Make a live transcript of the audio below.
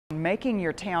making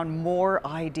your town more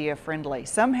idea friendly.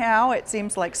 Somehow it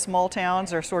seems like small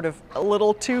towns are sort of a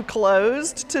little too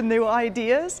closed to new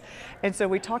ideas. And so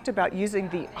we talked about using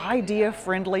the idea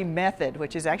friendly method,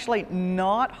 which is actually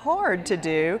not hard to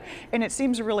do, and it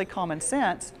seems really common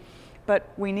sense. But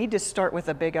we need to start with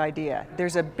a big idea.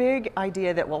 There's a big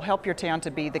idea that will help your town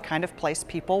to be the kind of place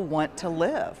people want to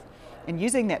live. And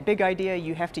using that big idea,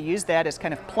 you have to use that as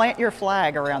kind of plant your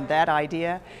flag around that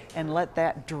idea and let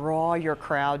that draw your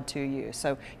crowd to you.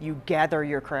 So you gather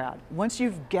your crowd. Once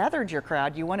you've gathered your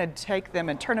crowd, you want to take them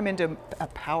and turn them into a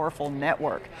powerful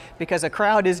network, because a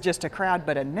crowd is just a crowd,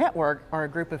 but a network are a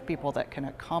group of people that can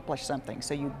accomplish something.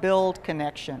 So you build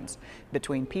connections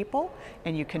between people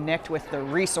and you connect with the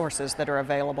resources that are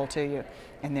available to you.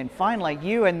 And then finally,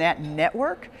 you and that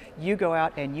network, you go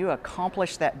out and you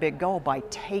accomplish that big goal by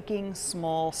taking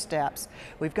small steps.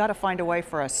 We've got to find a way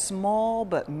for a small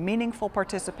but meaningful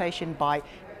participation by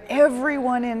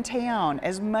everyone in town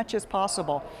as much as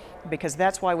possible, because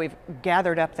that's why we've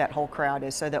gathered up that whole crowd,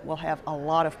 is so that we'll have a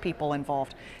lot of people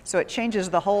involved. So it changes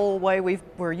the whole way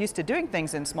we're used to doing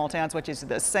things in small towns, which is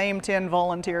the same 10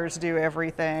 volunteers do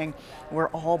everything. We're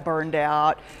all burned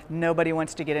out. Nobody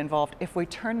wants to get involved. If we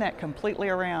turn that completely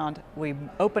around, we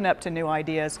open up to new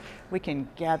ideas, we can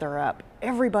gather up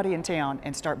everybody in town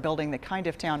and start building the kind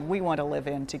of town we want to live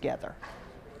in together.